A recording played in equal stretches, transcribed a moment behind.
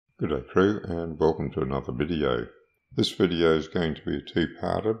Good day crew, and welcome to another video. This video is going to be a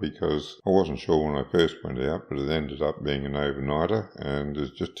two-parter because I wasn't sure when I first went out, but it ended up being an overnighter and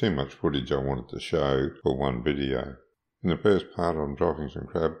there's just too much footage I wanted to show for one video. In the first part I'm dropping some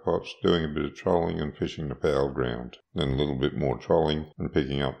crab pots, doing a bit of trolling and fishing the foul ground, then a little bit more trolling and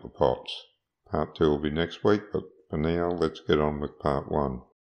picking up the pots. Part 2 will be next week, but for now let's get on with part 1.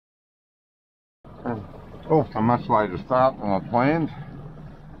 Off to a much later start than I planned.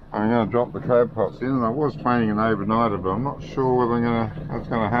 I'm going to drop the crab pots in, and I was planning an overnighter, but I'm not sure whether that's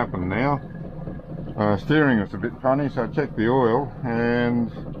going to happen now. Steering was a bit funny, so I checked the oil,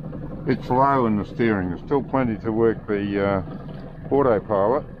 and it's low in the steering. There's still plenty to work the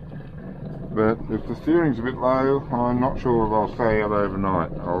autopilot, but if the steering's a bit low, I'm not sure if I'll stay out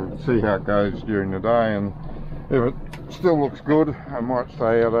overnight. I'll see how it goes during the day, and if it still looks good, I might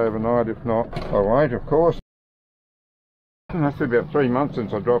stay out overnight. If not, I won't, of course. It's been about 3 months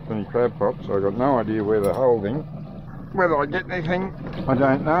since I dropped any crab pots, so I've got no idea where they're holding. Whether I get anything, I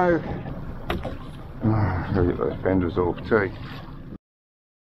don't know. I've got to get those fenders off too.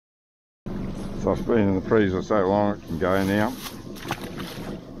 So it's been in the freezer so long it can go now.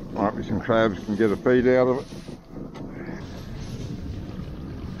 Might be some crabs, can get a feed out of it.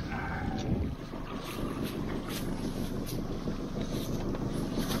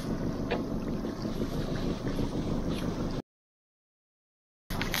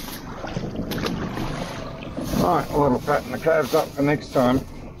 Right, a little fatten the crabs up for next time.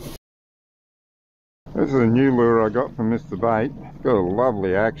 This is a new lure I got from Mr. Bait. It's got a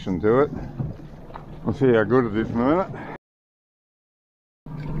lovely action to it. We'll see how good it is in a minute.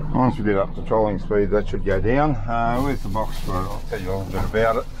 Once we get up to trolling speed, that should go down. Where's the box for it? I'll tell you a little bit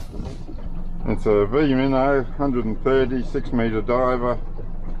about it. It's a V-Minnow 130 6-metre diver.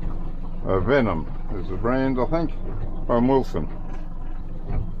 Venom is the brand, I think, from Wilson.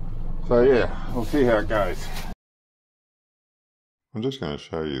 So yeah, we'll see how it goes. I'm just going to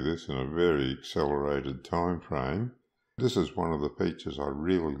show you this in a very accelerated time frame. This is one of the features I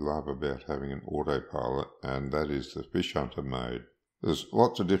really love about having an autopilot, and that is the fish hunter mode. There's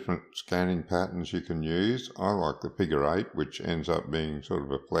lots of different scanning patterns you can use. I like the figure 8, which ends up being sort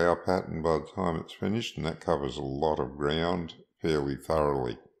of a flower pattern by the time it's finished, and that covers a lot of ground fairly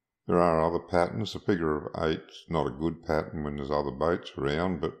thoroughly. There are other patterns. The figure of 8's not a good pattern when there's other boats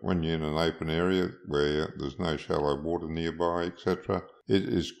around, but when you're in an open area where there's no shallow water nearby, etc., it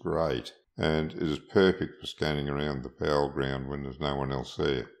is great, and it is perfect for scanning around the foul ground when there's no one else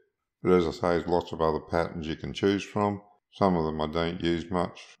there. But as I say, there's lots of other patterns you can choose from. Some of them I don't use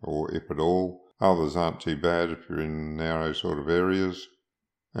much, or if at all. Others aren't too bad if you're in narrow sort of areas.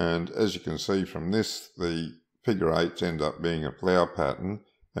 And as you can see from this, the figure 8's end up being a flower pattern.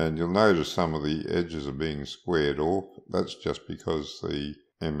 And you'll notice some of the edges are being squared off. That's just because the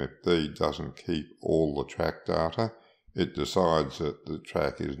MFD doesn't keep all the track data. It decides that the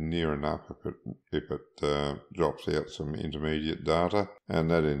track is near enough if it drops out some intermediate data,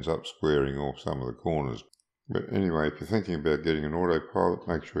 and that ends up squaring off some of the corners. But anyway, if you're thinking about getting an autopilot,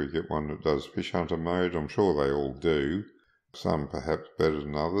 make sure you get one that does fish hunter mode. I'm sure they all do. Some perhaps better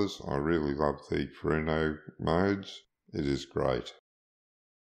than others. I really love the Furuno modes. It is great.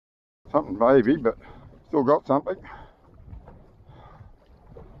 Something baby, but still got something.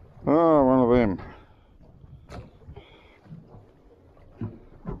 Oh, one of them.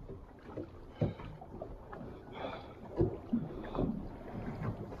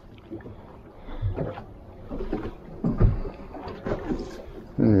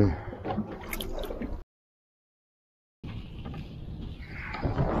 Yeah.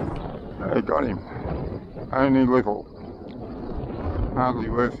 I got him. Only little. Hardly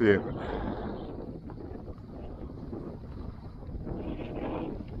worth the effort.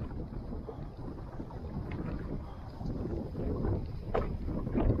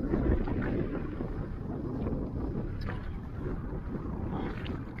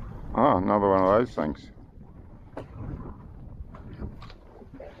 Oh, another one of those things.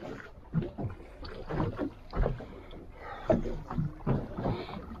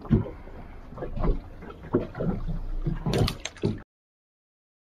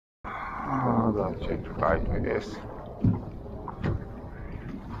 I'll check the bait, I guess.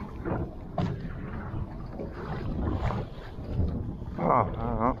 Oh,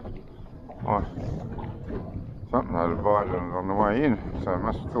 something had a bite on the way in, so it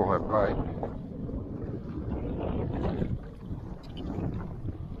must still have bait.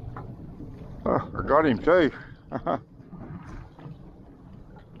 Oh, I got him too.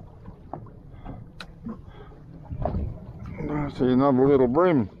 I see another little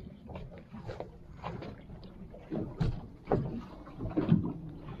bream.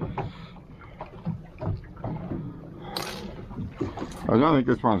 I don't think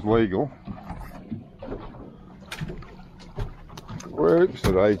this one's legal. Whoops,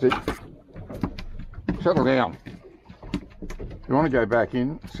 Daisy. Settle down. If you want to go back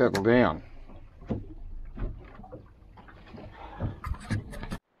in, settle down.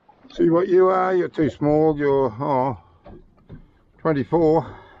 See what you are? You're too small. You're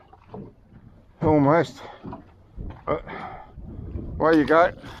 24. Almost. Away you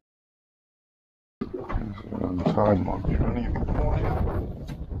go. Untied might be running a bit more now.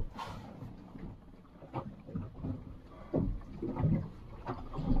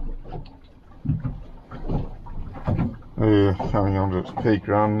 Yeah, coming onto its peak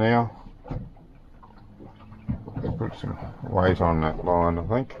run now. Put some weight on that line, I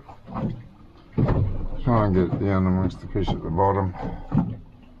think. Try and get it down amongst the fish at the bottom.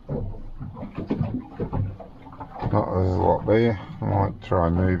 There's a lot there. I might try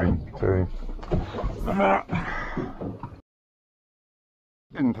moving too.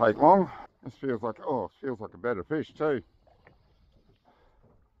 Didn't take long. This feels like, feels like a better fish too.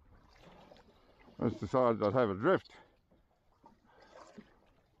 I just decided I'd have a drift.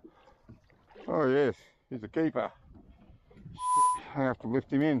 Oh yes, he's a keeper. I have to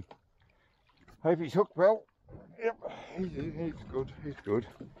lift him in. Hope he's hooked well. Yep, he's good, he's good.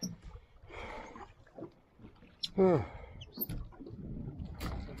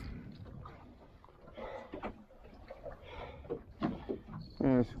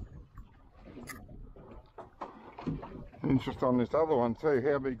 Yes. Interest on this other one too.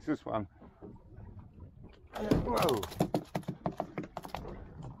 How big's this one? Whoa.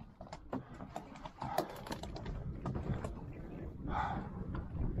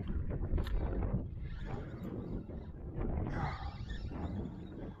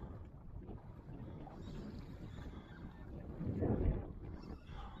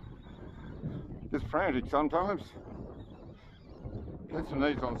 Just frantic sometimes. Get some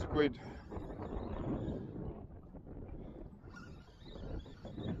of these on squid.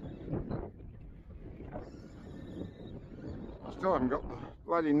 I still haven't got the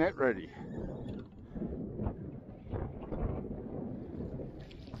bloody net ready.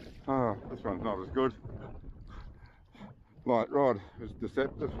 Oh, this one's not as good. Light rod is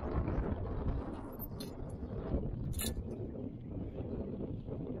deceptive.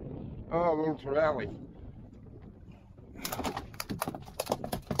 Oh, a little trowelly.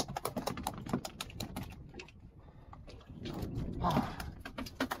 Oh.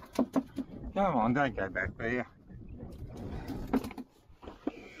 Come on, don't go back there.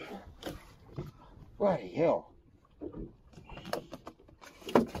 Bloody hell.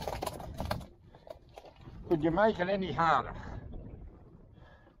 Could you make it any harder?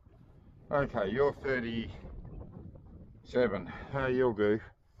 Okay, you're 37. You'll do.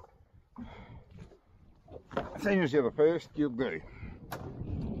 Seeing as you're the first, you'll do.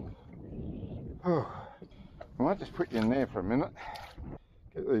 Oh, I might just put you in there for a minute.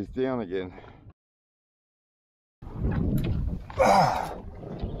 Get these down again.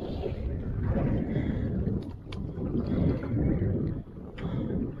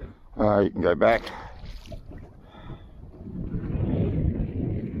 You can go back.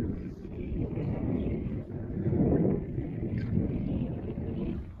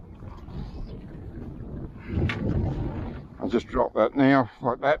 I'll just drop that now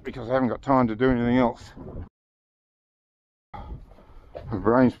like that because I haven't got time to do anything else. The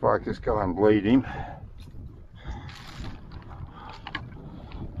brain spike this guy and bleed him.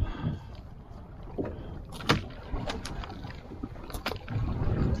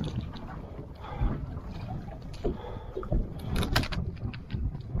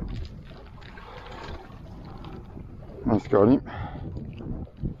 That's got him.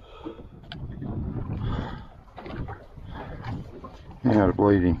 Now to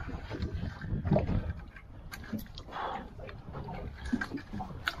bleed him.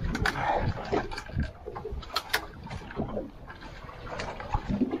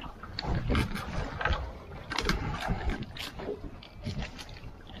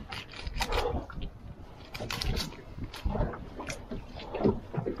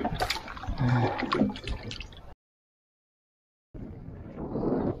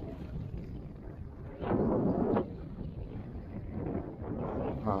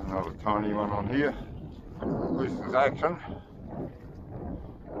 Another tiny one on here. This is action.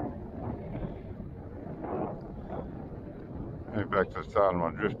 Head back to the start of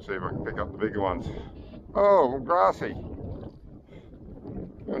my drift, see if I can pick up the bigger ones. Oh, well, grassy.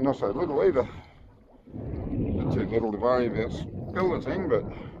 Not so little either. Not too little to worry about spilleting, but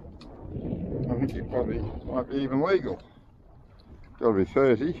I think it probably might be even legal. Got to be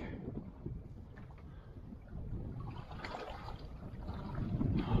 30.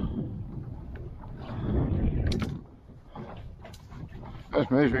 Just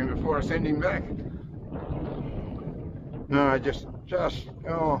measuring before I send him back. No, just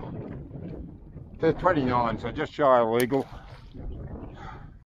oh, they're 29, so just shy of legal.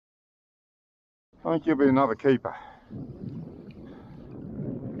 I think you'll be another keeper.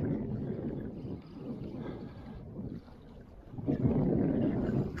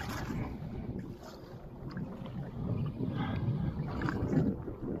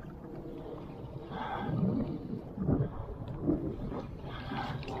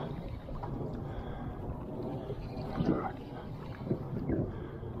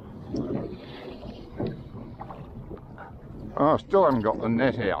 Oh, I still haven't got the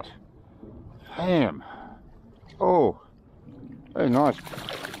net out. Damn. Oh, very nice.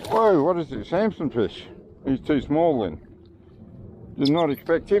 Whoa, what is this? Samson fish. He's too small then. Did not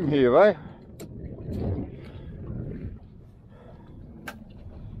expect him here though.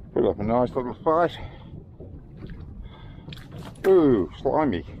 Put up a nice little fight. Ooh,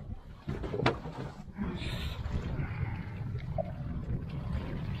 slimy.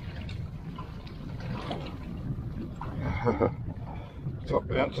 Stop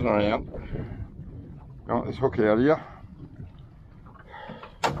bouncing around. Got this hook out here.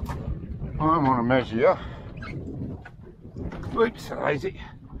 I want to measure you. Oops, lazy.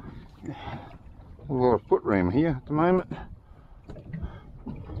 A lot of foot room here at the moment.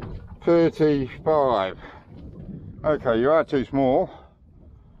 35. Okay, you are too small,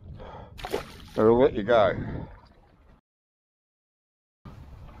 but I'll let you go.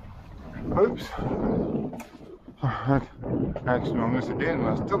 Oops. Action on this again,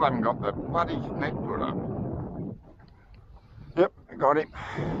 I still haven't got the bloody net put up. Yep, I got him.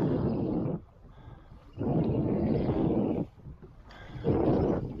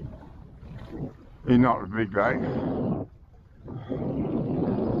 He's not a big bait.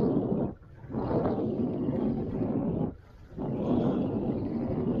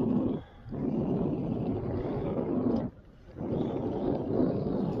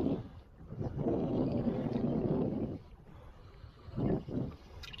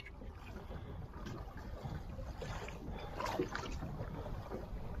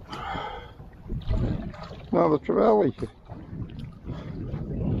 Another trevally.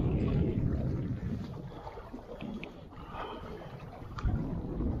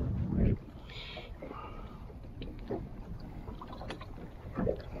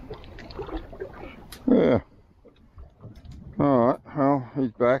 Yeah. Alright, well,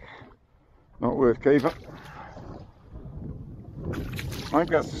 he's back. Not worth keeping. I think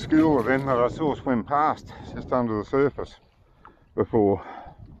that's the schooler then that I saw swim past, just under the surface before.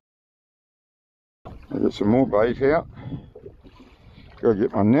 I'll get some more bait out. Go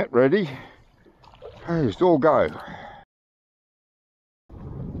get my net ready. Just all go.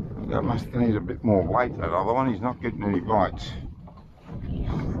 That must need a bit more weight, that other one. He's not getting any bites.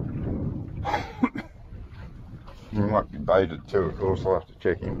 He might be baited too, of course. I'll have to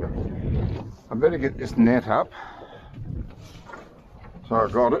check him. But I better get this net up. So I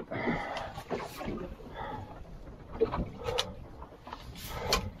got it.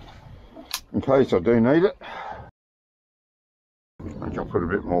 In case I do need it. I think I'll put a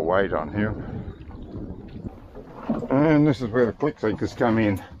bit more weight on here. And this is where the click seekers come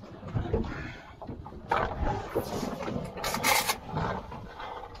in.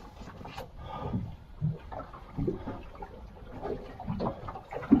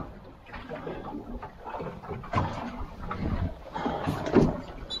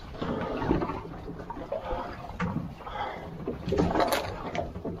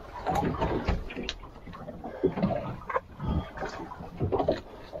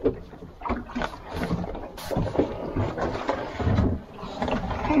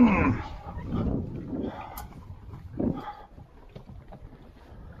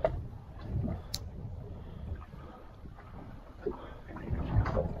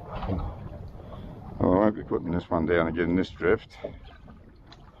 I won't be putting this one down again in this drift.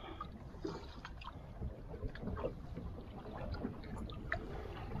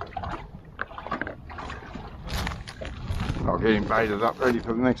 I'll get him baited up ready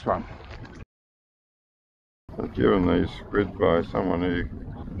for the next one. I've given these squid by someone who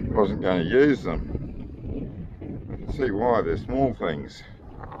wasn't going to use them. I can see why, they're small things.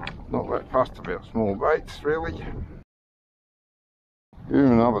 Not that fussed about small baits really. Give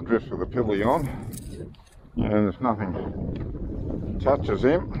him another drift with a pilly on, and if nothing touches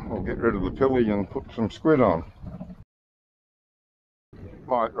him, we'll get rid of the pilly and put some squid on.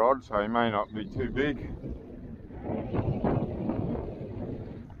 Light rod, so he may not be too big.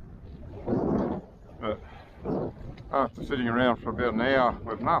 But after sitting around for about an hour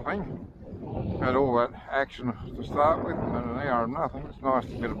with nothing, Had all that action to start with, and an hour of nothing. It's nice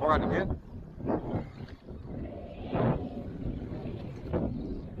to get a bite again.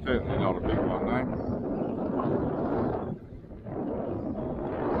 Certainly not a big one, though.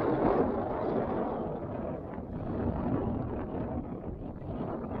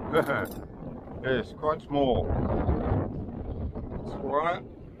 Yes, quite small. Swallow.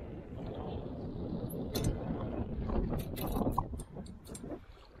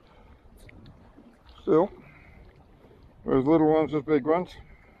 Still, those little ones are big ones.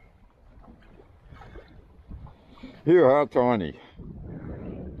 You are tiny.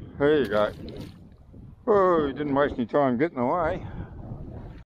 There you go. Oh, you didn't waste any time getting away.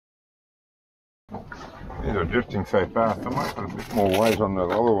 These are drifting so fast, I might put a bit more weight on that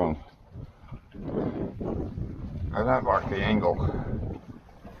other one. I don't like the angle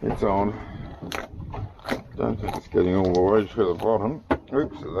it's on. Don't think it's getting all the way to the bottom.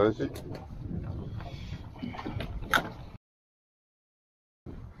 Oops, daisy.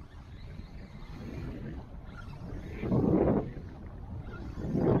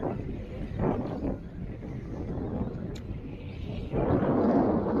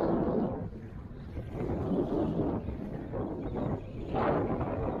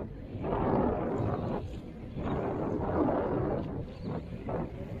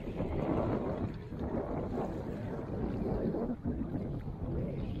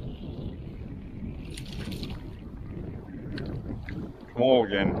 Small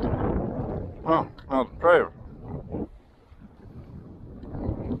again. Oh, another pair.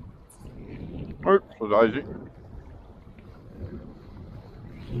 Oops, a daisy.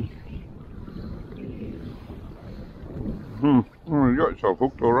 Well, you got yourself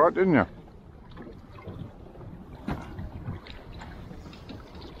hooked all right, didn't you?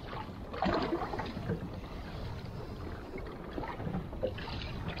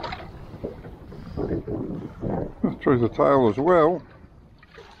 Through the tail as well.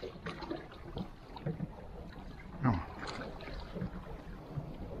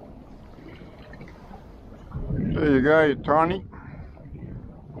 There you go, you tiny.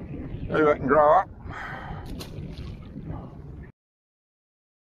 See that can grow up.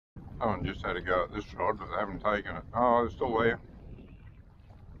 I haven't just had a go at this rod, but they haven't taken it. Oh, they're still there.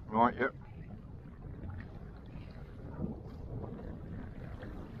 Right, yep.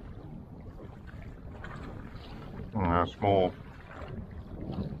 Oh, small.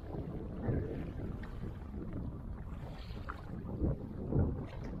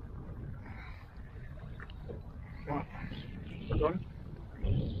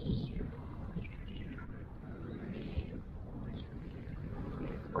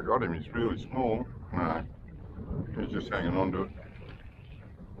 I got him, he's really small. No, he's just hanging on to it.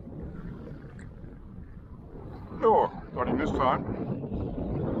 Oh, got him this time.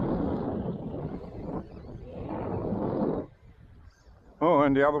 Oh,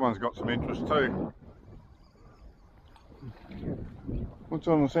 and the other one's got some interest too. What's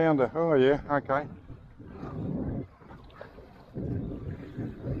on the sounder? Oh yeah, okay.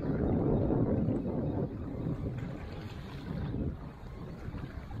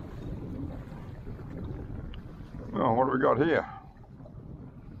 Oh, what do we got here?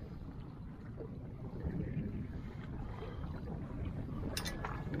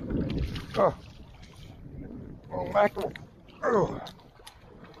 Oh, little mackerel. Oh.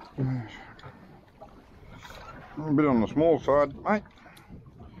 A bit on the small side, mate.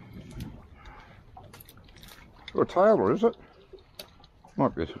 Got a tailor, is it?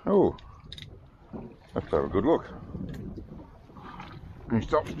 Might be. Oh, let's have a good look. And he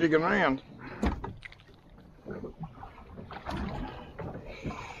stops digging around.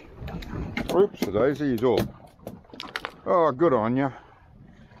 Oops, a daisy, he's up. Oh, good on you.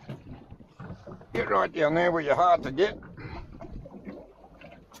 Get right down there where you're hard to get.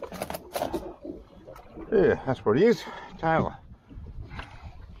 Yeah, that's what he is. Tailor.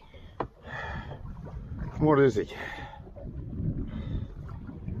 What is he?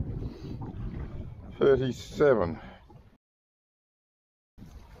 37.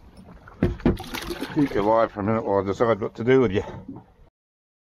 Keep you alive for a minute while I decide what to do with you.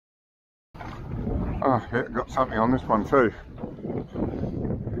 Oh, yeah, got something on this one too.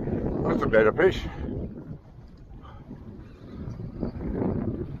 That's a better fish.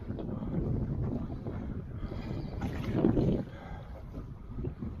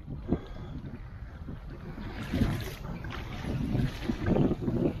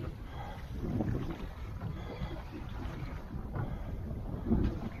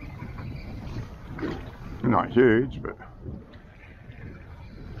 Not huge, but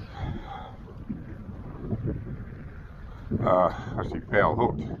actually foul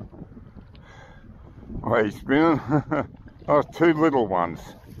hooked. Oh, he's spinning. Oh, two little ones.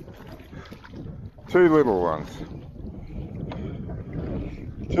 Two little ones.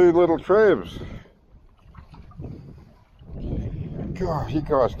 Two little trebs. God, you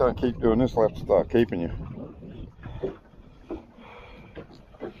guys don't keep doing this, I'll have to start keeping you.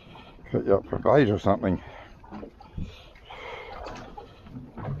 Cut you up for bait or something.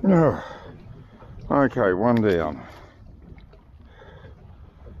 No. Okay, one down.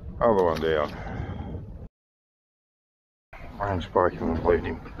 Other one down. Range spike and bleed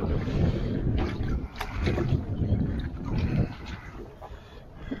him.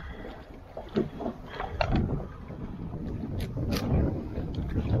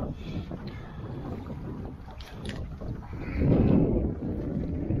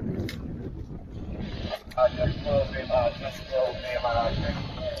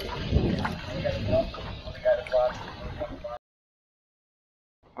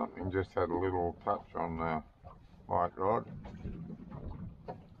 Something just had a little touch on the light rod.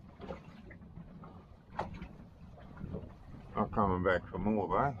 Not coming back for more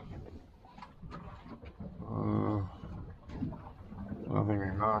though. Nothing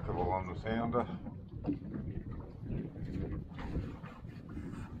remarkable on the sounder.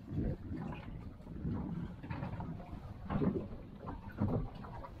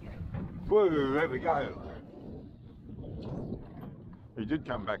 Whoa, there we go. He did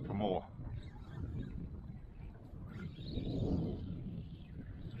come back for more.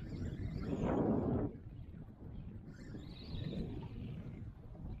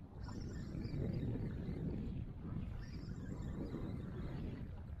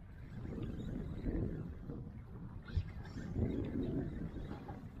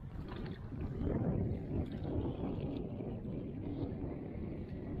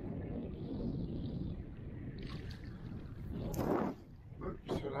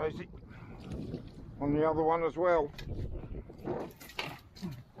 Daisy. On the other one as well.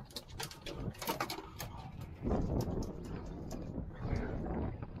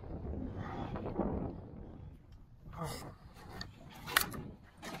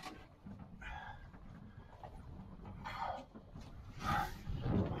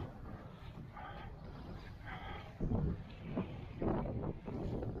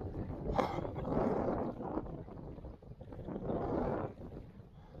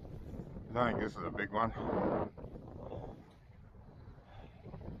 I think this is a big one.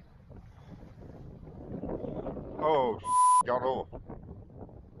 Oh, got off.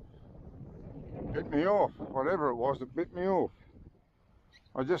 Bit me off. Whatever it was, it bit me off.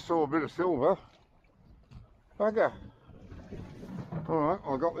 I just saw a bit of silver. Bugger. Alright,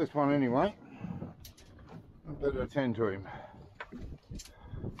 I got this one anyway. I better attend to him.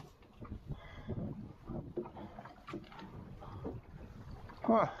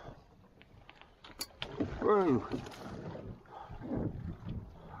 Huh. Whoa.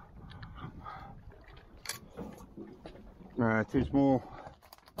 No, too small.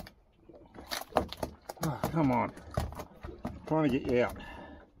 Oh, come on. Trying to get you out.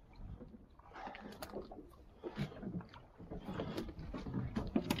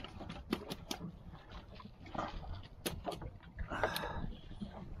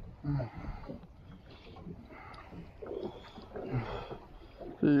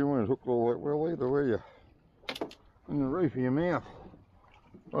 See, you weren't hooked all that well either, were you? In the roof of your mouth.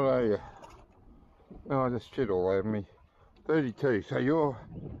 What are you? Oh, I just shit all over me. 32, so you're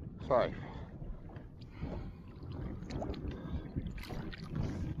safe.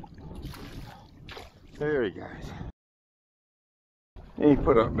 There he goes. He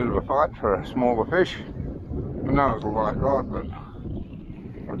put up a bit of a fight for a smaller fish. I know it was a light rod, but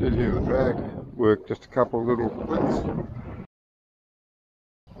I did hear the drag work just a couple of little clicks.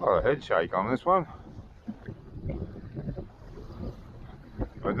 A lot of head shake on this one.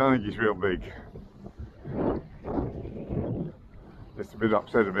 I don't think he's real big. Just a bit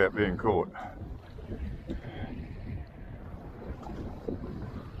upset about being caught.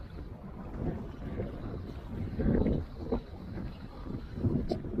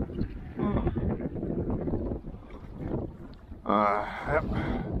 Yep.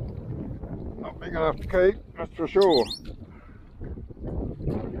 Not big enough to keep, that's for sure.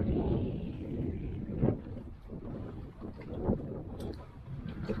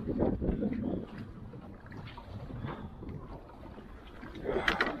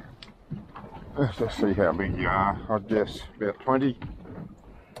 Let's just see how big you are. I'd guess about 20.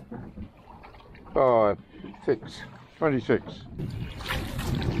 5, 6, 26.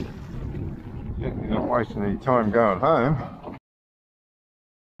 You're not wasting any time going home.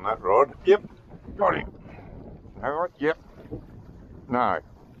 On that rod. Yep, got him. Alright, yep. No.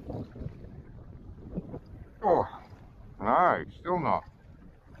 Oh, no, still not.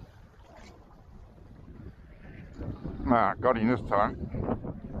 Nah, got him this time.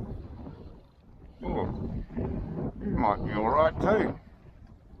 Oh, he might be alright too.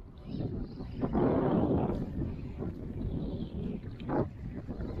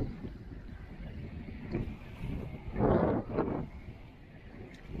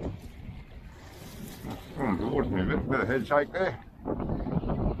 Come towards me a bit of head shake there.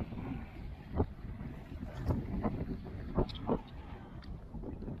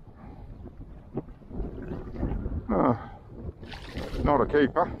 Not a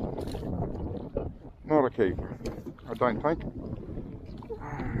keeper. Not a keeper, I don't think.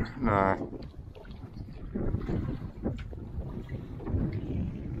 No.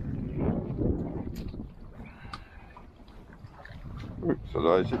 Oops,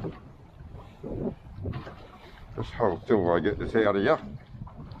 a daisy. Just hold still while I get this out of you.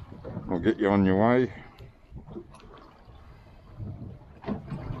 I'll get you on your way.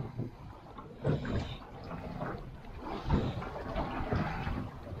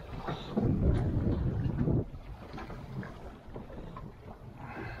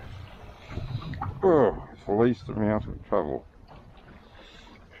 Oh, it's the least amount of trouble.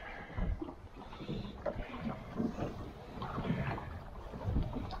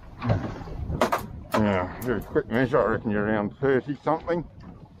 Now, very quick measure, I reckon you're around 30 something.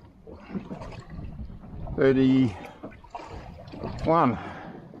 31.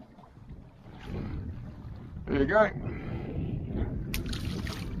 There you go.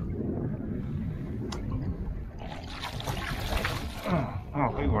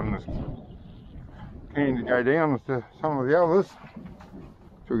 Oh, he wasn't as keen to go down as some of the others.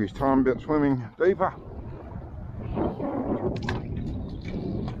 Took his time a bit swimming deeper.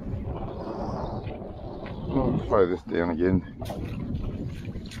 I'll slow this down again.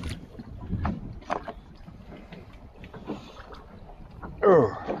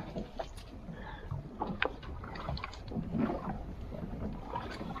 Oh.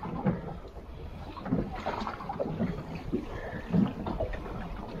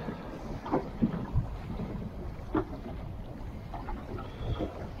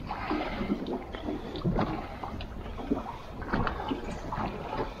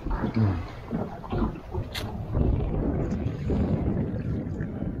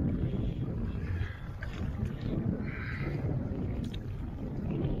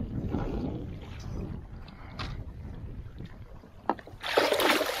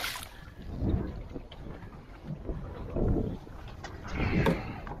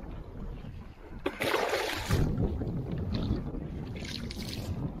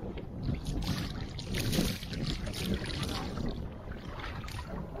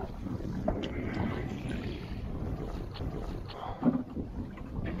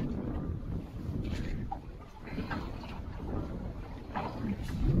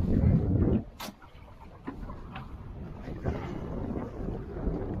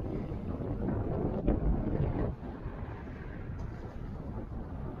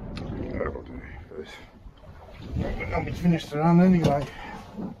 I'll be finished the run anyway.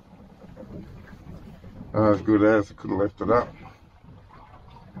 As good as I could have left it up.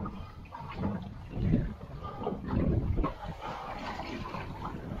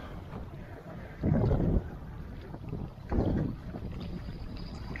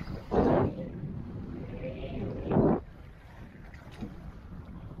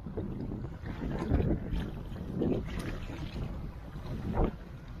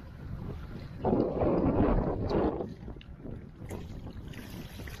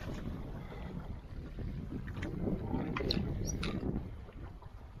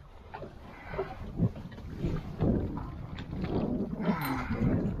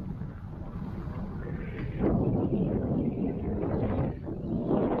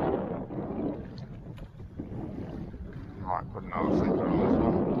 Might put another sinker on this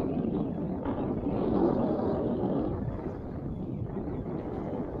one.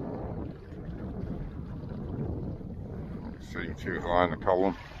 Sitting too high in the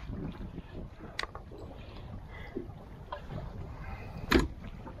column.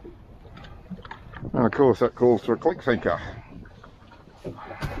 And of course that calls for a click sinker.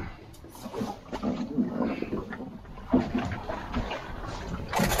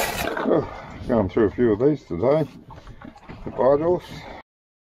 Oh, going through a few of these today. The vitals.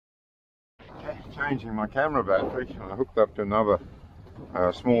 Changing my camera battery. I hooked up to another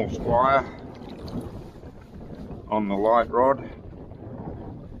small squire on the light rod.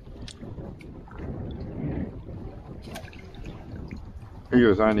 He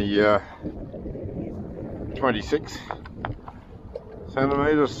was only 26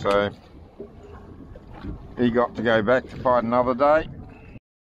 centimetres, so he got to go back to fight another day.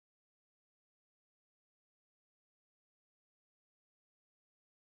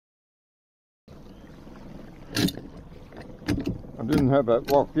 I didn't have that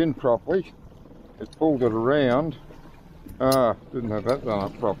locked in properly. It pulled it around. Didn't have that done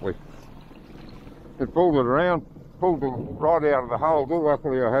up properly. It pulled it around, pulled it right out of the holder.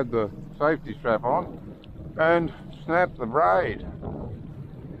 Luckily I had the safety strap on and snapped the braid.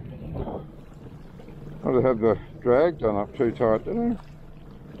 I'd have the drag done up too tight, didn't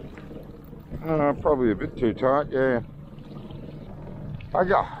I? Probably a bit too tight, yeah.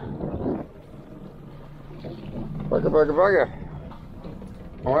 Bugger. Bugger.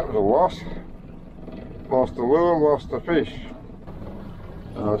 Well, that was a loss. Lost the lure, lost the fish.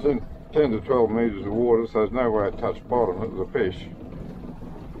 I was in 10 to 12 metres of water, so there's no way it touched bottom. It was a fish.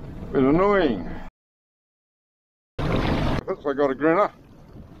 Bit annoying. Oops, I got a grinner.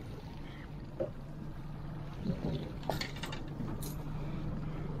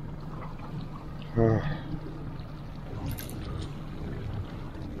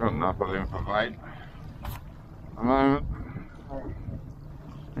 Got enough of them for bait. At the moment, I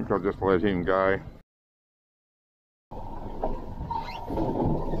think I'll just let him go.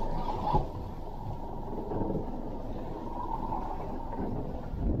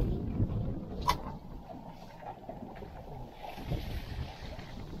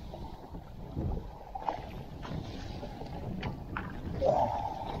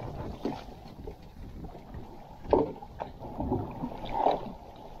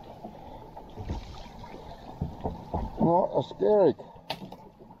 Not a scary,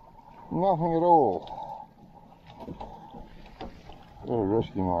 nothing at all. Gotta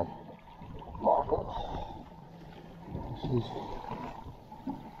rescue my bottle. This is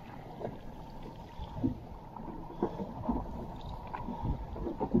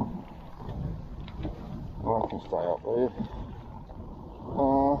I can stay up there.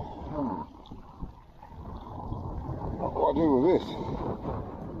 What do I do with this?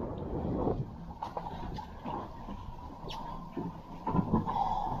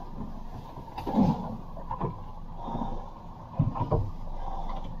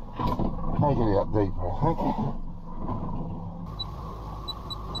 Take it out deeper, I think.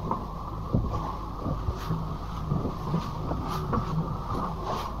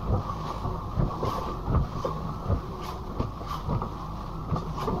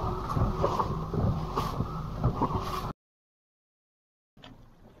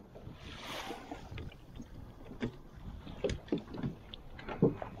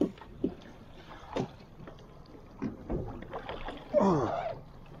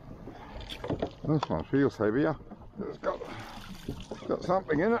 This one feels heavier. It's got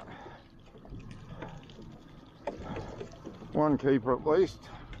something in it. One keeper at least.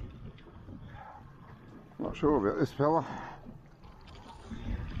 Not sure about this fella.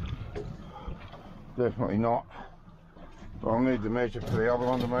 Definitely not. But I'll need to measure for the other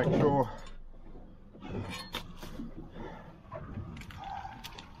one to make sure.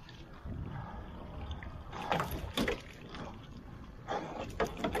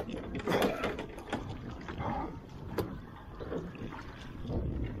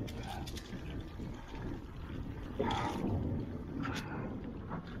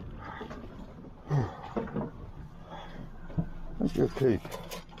 That's a good keep.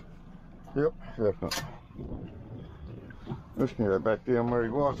 Yep, definitely. Just gonna go back down where he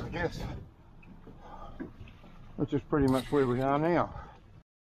was, I guess. Which is pretty much where we are now.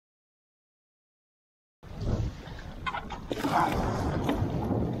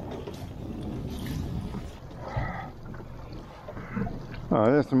 Oh,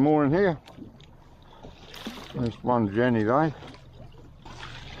 there's some more in here. There's one Jenny though.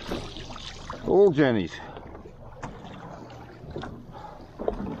 All Jennies.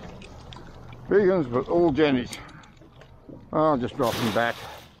 Big ones, but all Jennies. I'll just drop them back.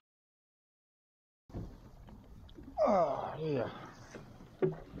 Oh, yeah.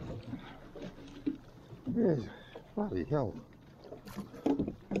 Yes, bloody hell.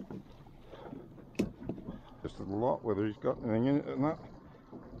 Just a lot, whether he's got anything in it or not.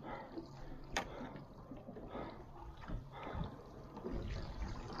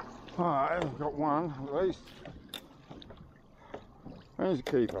 Alright, I've got one at least. There's a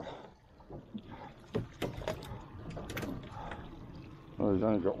keeper. Well, he's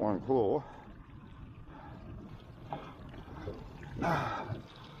only got one claw.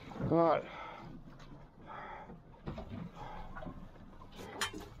 Right.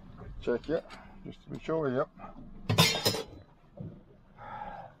 Check it, just to be sure, yep.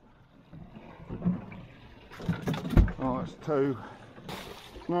 Oh, that's two.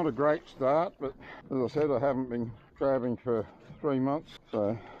 Not a great start, but as I said, I haven't been crabbing for 3 months,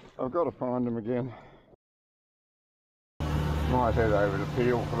 so I've got to find them again. Might head over to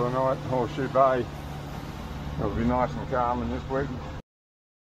Peel for the night, Horseshoe Bay. It'll be nice and calm in this week.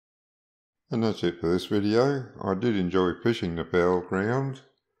 And that's it for this video. I did enjoy fishing the foul ground.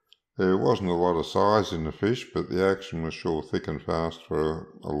 There wasn't a lot of size in the fish, but the action was sure thick and fast for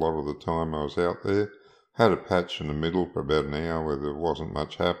a lot of the time I was out there. Had a patch in the middle for about an hour where there wasn't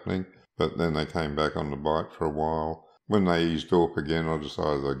much happening, but then they came back on the bite for a while. When they eased off again, I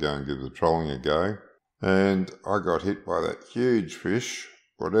decided I'd go and give the trolling a go. And I got hit by that huge fish.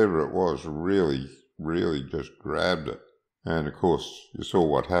 Whatever it was, really just grabbed it. And of course, you saw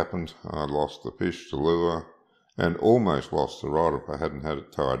what happened. I lost the fish, the lure, and almost lost the rod if I hadn't had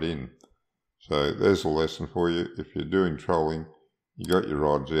it tied in. So there's a lesson for you. If you're doing trolling, you got your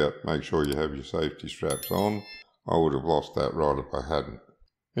rods out, make sure you have your safety straps on. I would have lost that rod if I hadn't.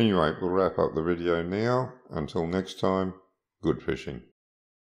 Anyway, we'll wrap up the video now. Until next time, good fishing.